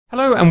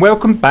Hello and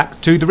welcome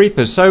back to the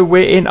Reapers. So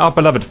we're in our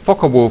beloved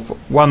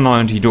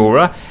FW-190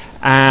 Dora,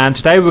 and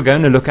today we're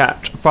going to look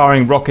at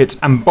firing rockets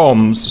and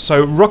bombs.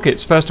 So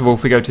rockets, first of all,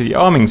 if we go to the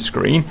arming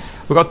screen,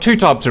 we've got two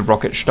types of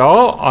rocket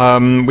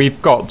style.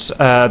 We've got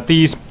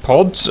these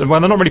pods. Well,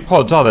 they're not really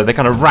pods, are they? They're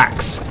kind of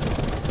racks.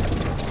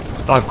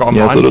 I've got on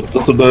mine. So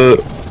those are the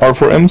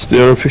R4Ms.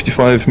 They are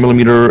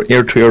 55mm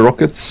air-to-air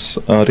rockets.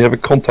 They have a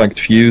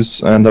contact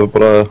fuse and have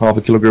about a half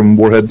a kilogram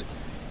warhead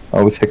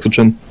with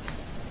hexogen.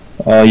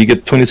 You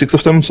get 26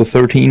 of them, so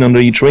 13 under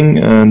each wing,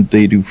 and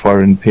they do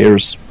fire in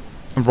pairs.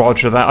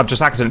 Roger that. I've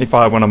just accidentally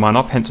fired one of mine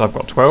off, hence I've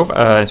got 12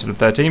 instead of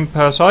 13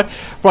 per side.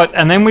 Right,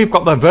 and then we've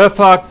got the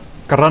Werfer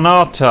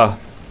Granata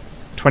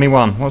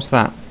 21. What's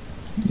that?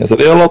 Yeah, so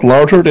they are a lot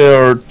larger. They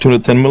are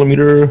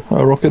 210mm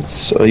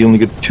rockets. You only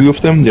get 2 of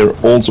them. They're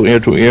also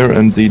air-to-air,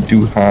 and they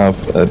do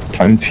have a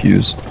timed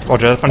fuse.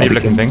 Roger, funny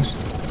looking things.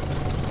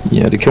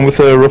 Yeah, they come with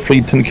a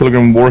roughly 10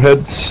 kilogram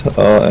warhead,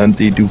 and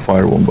they do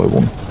fire one by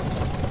one.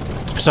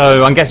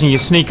 So I'm guessing you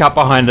sneak up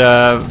behind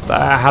a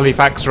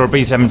Halifax or a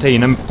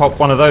B-17 and pop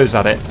one of those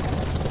at it.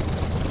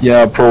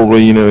 Yeah,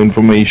 probably,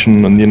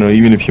 information, and,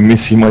 even if you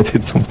miss, you might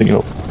hit something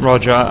else.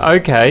 Roger,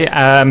 okay.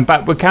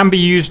 But it can be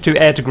used to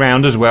air to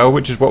ground as well,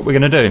 which is what we're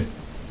going to do.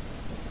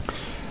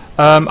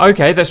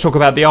 Okay, let's talk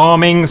about the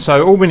arming.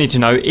 So all we need to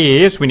know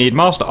is we need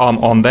master arm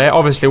on there.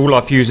 Obviously, all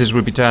our fuses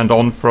will be turned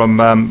on from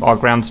our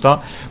ground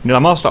start. We need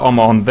our master arm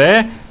on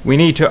there. We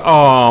need to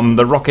arm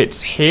the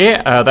rockets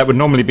here. That would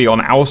normally be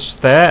on Aus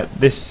there.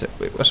 So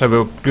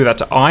we'll do that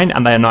to Ein,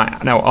 and they are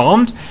now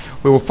armed.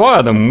 We will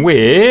fire them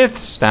with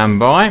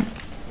standby.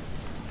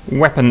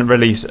 Weapon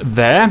release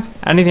there.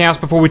 Anything else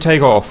before we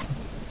take off?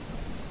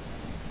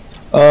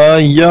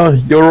 Yeah,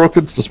 your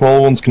rockets, the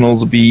small ones, can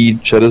also be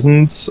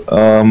jettisoned,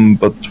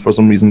 but for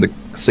some reason the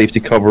safety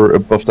cover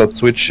above that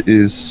switch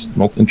is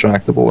not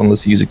interactable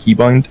unless you use a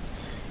keybind.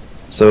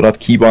 So that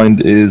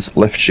keybind is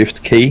left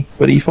shift K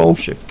by default.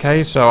 Shift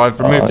K, so I've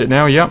removed it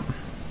now, yep.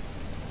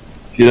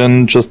 If you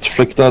then just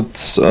flick that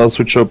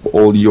switch up,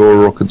 all your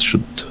rockets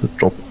should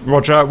drop.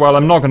 Roger, well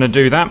I'm not going to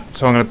do that,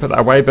 so I'm going to put that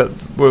away, but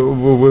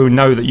we'll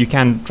know that you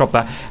can drop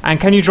that. And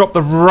can you drop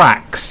the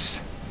racks?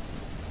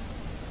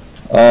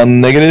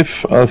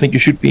 Negative. I think you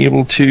should be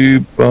able to,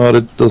 but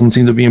it doesn't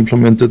seem to be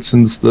implemented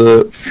since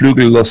the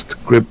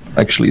Flügellast grip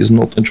actually is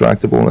not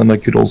interactable, and I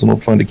could also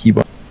not find a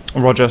keybind.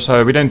 Roger,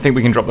 so we don't think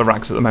we can drop the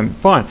racks at the moment.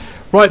 Fine.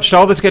 Right,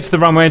 Charles, let's get to the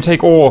runway and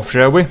take off,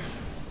 shall we?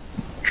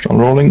 Start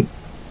rolling.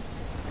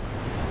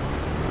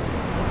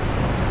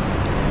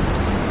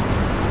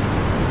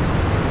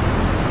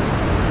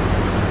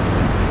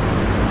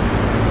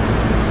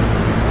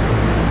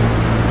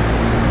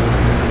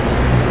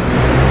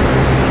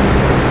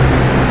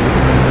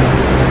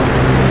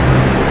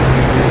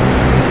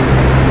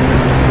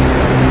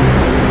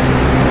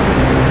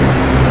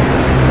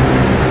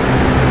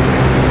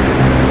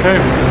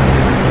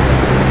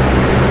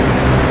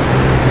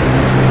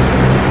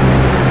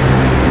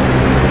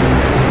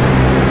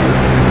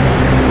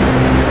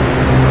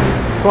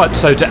 Right,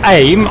 so to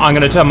aim, I'm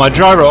going to turn my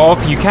gyro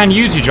off. You can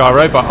use your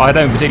gyro, but I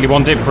don't particularly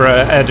want it for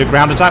an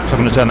air-to-ground attack, so I'm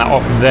going to turn that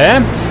off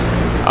there.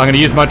 I'm going to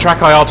use my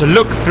track IR to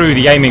look through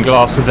the aiming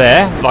glass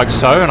there, like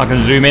so, and I can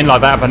zoom in like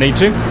that if I need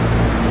to.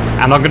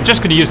 And I'm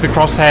just going to use the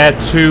crosshair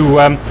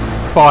to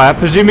fire.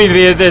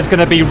 Presumably there's going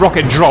to be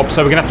rocket drops,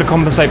 so we're going to have to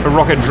compensate for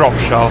rocket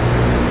drops, Charles.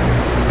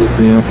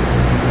 Yeah.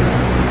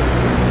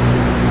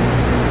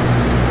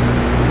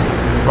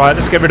 Right,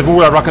 let's get rid of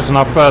all our rockets on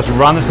our first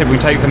run. Let's see if we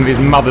can take some of these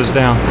mothers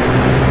down.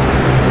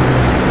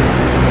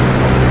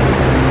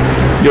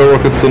 Your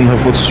rockets don't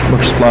have much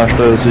splash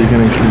there, so you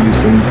can actually use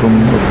them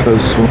from up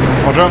close as well.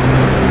 Roger.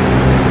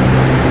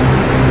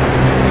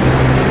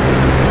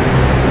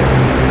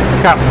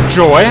 Cap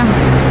Joy.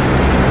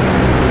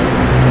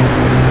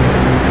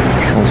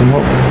 Charles them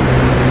up.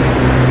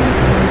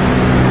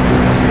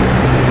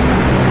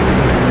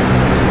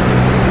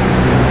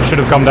 Should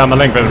have come down the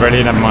link, but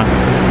really, never mind.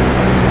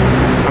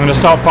 I'm going to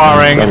start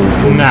firing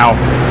now.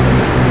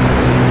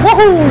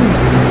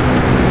 Woohoo!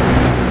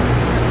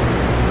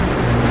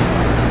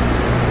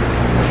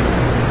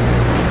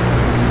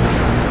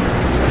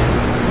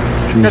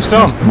 Get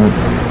some.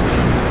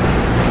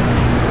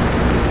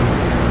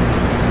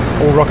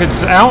 All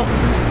rockets out.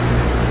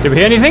 Did we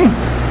hear anything?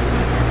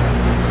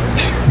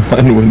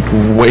 Mine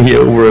went way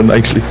over and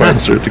actually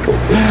fired vertical.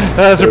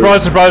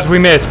 Surprise, surprise, we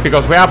missed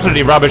because we're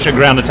absolutely rubbish at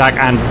ground attack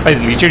and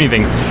basically shooting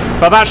things.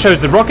 But that shows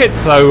the rockets,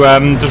 so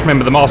just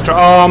remember the master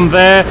arm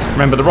there,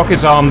 remember the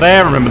rockets arm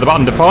there, remember the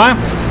button to fire,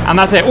 and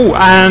that's it. Oh,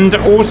 and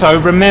also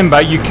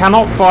remember you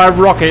cannot fire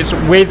rockets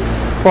with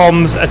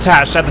bombs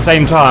attached at the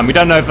same time. We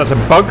don't know if that's a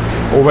bug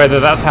or whether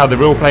that's how the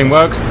real plane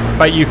works,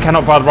 but you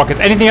cannot fire the rockets.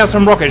 Anything else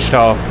on Rocket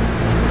Star?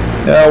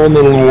 Yeah, one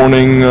little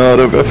warning,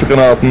 the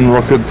Werfer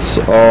rockets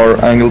are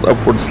angled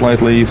upwards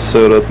slightly,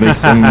 so that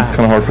makes them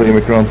kind of hard to aim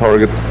at ground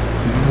targets.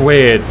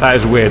 Weird, that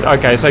is weird.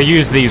 Okay, so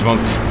use these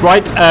ones.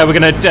 Right, we're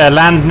going to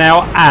land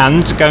now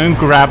and go and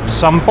grab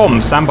some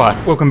bombs. Stand by.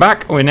 Welcome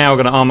back. We're now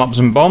going to arm up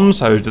some bombs,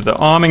 so to the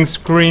arming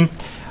screen.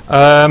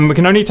 We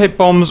can only take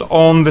bombs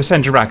on the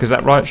center rack, is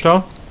that right,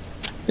 Star?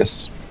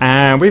 Yes.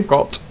 And we've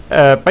got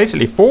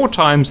basically 4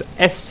 times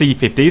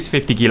SC50s,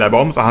 50 kilo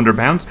bombs, 100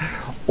 pounds,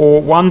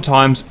 or 1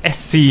 times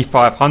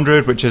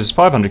SC500, which is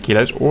 500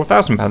 kilos, or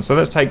 1,000 pounds. So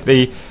let's take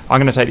I'm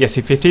going to take the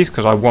SC50s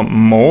because I want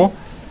more.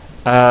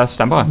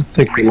 Stand by.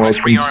 Take the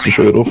last piece to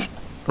show it off.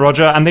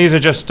 Roger, and these are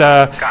just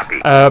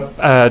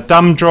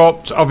dumb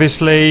dropped,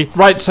 obviously.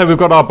 Right, so we've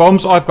got our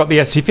bombs. I've got the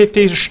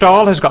SC50s.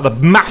 Stahl has got the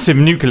massive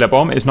nuclear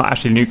bomb. It's not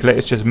actually nuclear,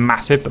 it's just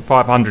massive, the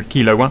 500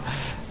 kilo one.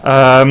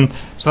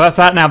 So that's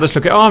that. Now let's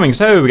look at arming.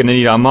 So we're going to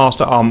need our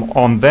master arm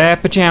on there.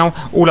 Pachow.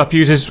 All our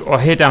fuses are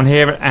here, down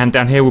here, and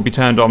down here will be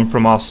turned on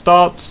from our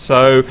start.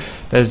 So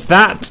there's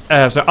that.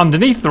 So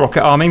underneath the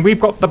rocket arming, we've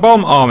got the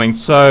bomb arming.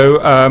 So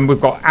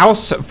we've got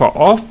Aus for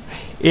off.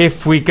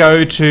 If we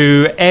go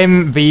to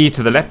MV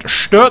to the left,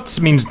 Sturz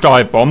means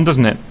dive bomb,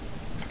 doesn't it?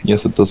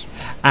 Yes, it does.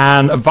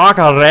 And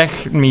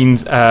Waagerecht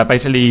means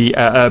basically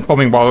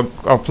bombing while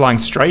flying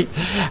straight.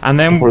 And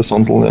then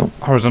Horizontal, yeah.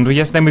 Horizontal,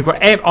 yes. Then we've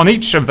got on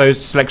each of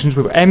those selections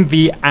we've got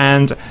MV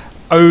and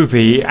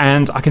OV,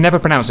 and I can never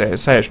pronounce it.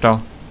 Say it,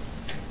 Stahl.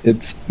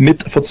 It's mit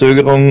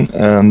Verzögerung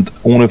and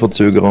ohne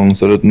Verzögerung,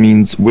 so that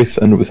means with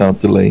and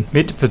without delay.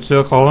 Mit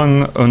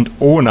Verzögerung und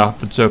ohne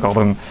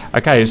Verzögerung.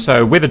 Okay,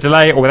 so with a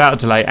delay or without a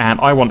delay, and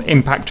I want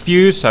impact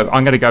fuse, so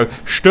I'm going to go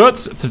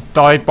Sturz for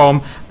dive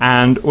bomb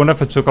and ohne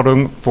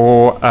Verzögerung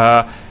for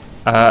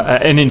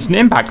an instant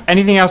impact.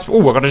 Anything else?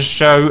 Oh, I've got to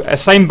show a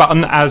same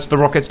button as the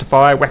rockets to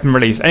fire, weapon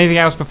release. Anything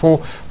else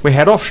before we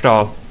head off,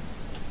 Stahl?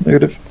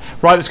 Negative.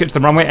 Right, let's get to the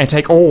runway and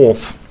take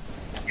off.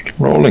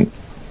 Rolling.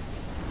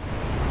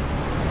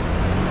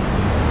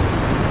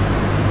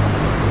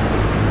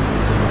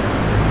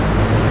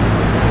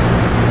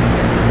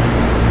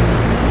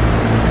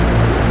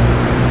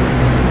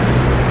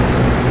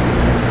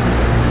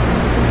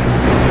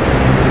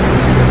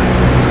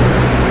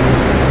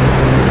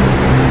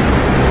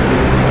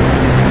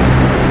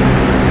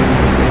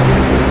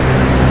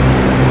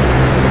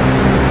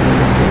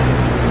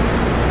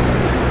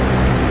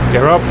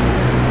 Gear up.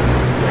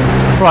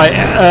 Right,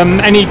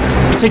 any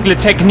particular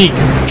technique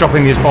for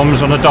dropping these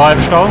bombs on a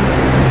dive, Stahl?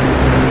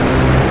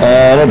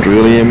 Not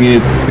really. I mean,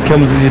 it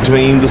becomes easier to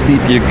aim the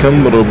steeper you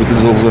come, but obviously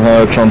there's also a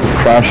higher chance of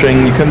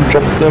crashing. You can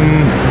drop them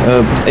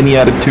any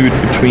attitude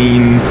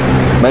between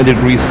 90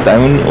 degrees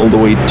down all the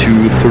way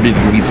to 30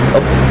 degrees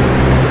up.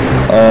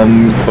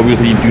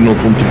 Obviously you do not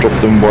want to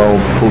drop them while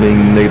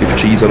pulling negative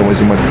G's, otherwise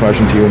you might crash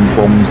into your own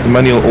bombs. The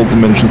manual also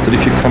mentions that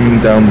if you're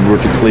coming down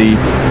vertically,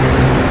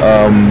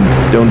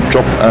 don't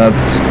drop at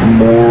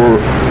more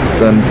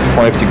than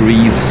 5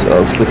 degrees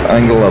slip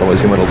angle,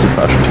 otherwise you might also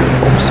crash into your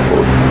bombs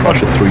or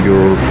crash it through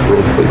your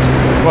rotor plates.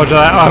 Roger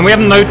that. We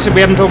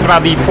haven't talked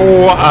about the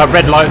 4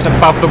 red lights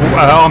above the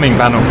arming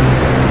panel.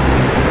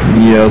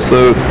 Yeah,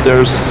 so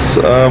those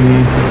are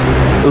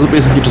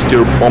basically just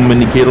your bomb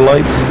indicator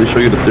lights. They show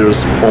you that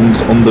there's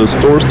bombs on those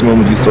doors. The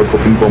moment you start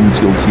dropping bombs,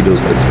 you'll see those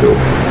lights go.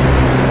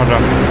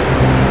 Roger.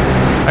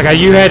 Okay,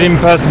 you head in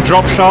first and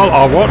drop, Stahl.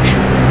 I'll watch.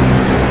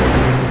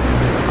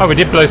 Oh, we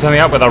did blow something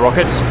up with our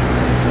rockets.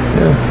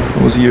 Yeah,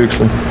 that was you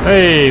actually.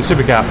 Hey,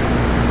 super cap.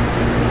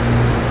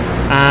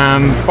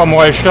 Bomb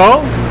away,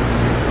 Stahl.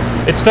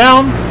 It's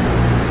down.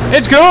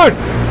 It's good.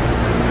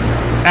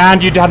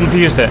 And you hadn't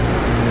fused it.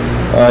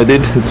 I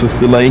did. It's with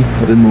delay. I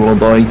didn't want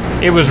to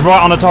die. It was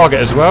right on the target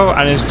as well,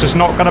 and it's just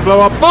not going to blow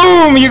up.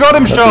 Boom! You got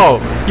him, Stahl.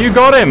 You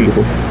got him.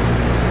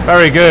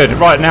 Very good.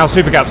 Right, now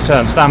super cap's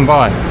turn. Stand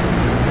by.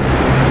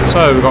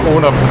 So we've got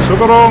order for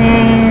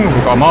Verzögerung.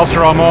 We've got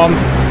master arm on.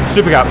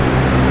 Super cap.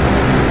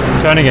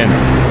 Turning in.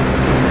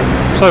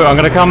 So I'm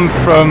going to come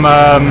from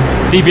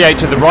deviate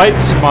to the right,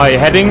 my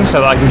heading,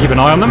 so that I can keep an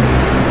eye on them.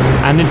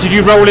 And then did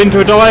you roll into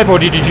a dive, or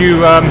did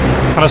you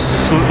kind of...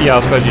 yeah, I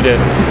suppose you did.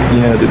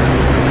 Yeah, I did.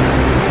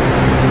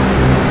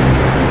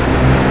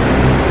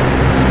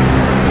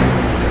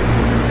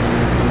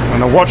 I'm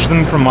going to watch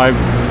them from my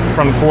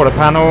front quarter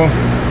panel.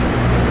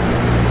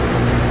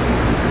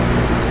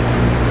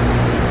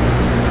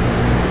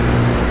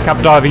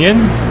 Cap diving in.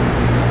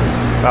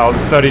 About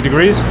 30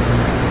 degrees.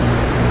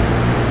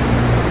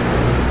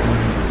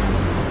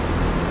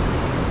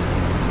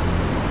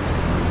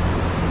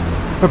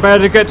 Prepare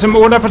to get some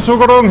order for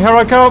Verzögerung. Here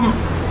I come.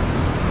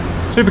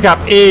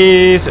 Supercap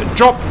is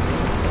drop.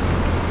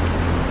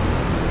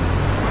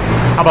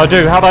 How'd I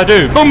do? How'd I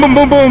do? Boom, boom,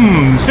 boom,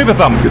 boom. Super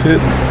thumb. Good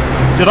hit.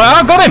 Did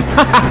I? Oh, got him.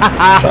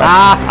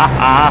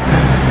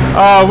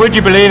 Oh, would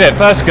you believe it?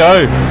 First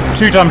go.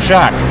 2-time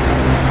shack.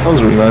 That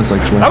was really nice,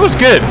 actually. That was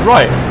good.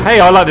 Right.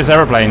 Hey, I like this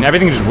aeroplane.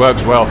 Everything just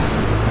works well.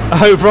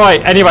 Oh,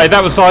 right. Anyway,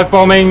 that was dive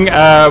bombing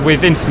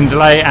with instant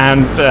delay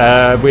and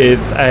with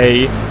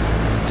a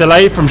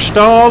delay from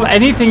Stahl.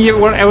 Anything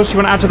else you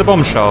want to add to the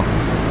bomb, Stahl?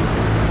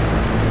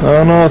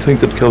 No, I think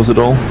that covers it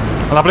all.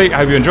 Lovely. I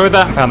hope you enjoyed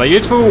that and found that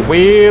useful.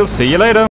 We'll see you later.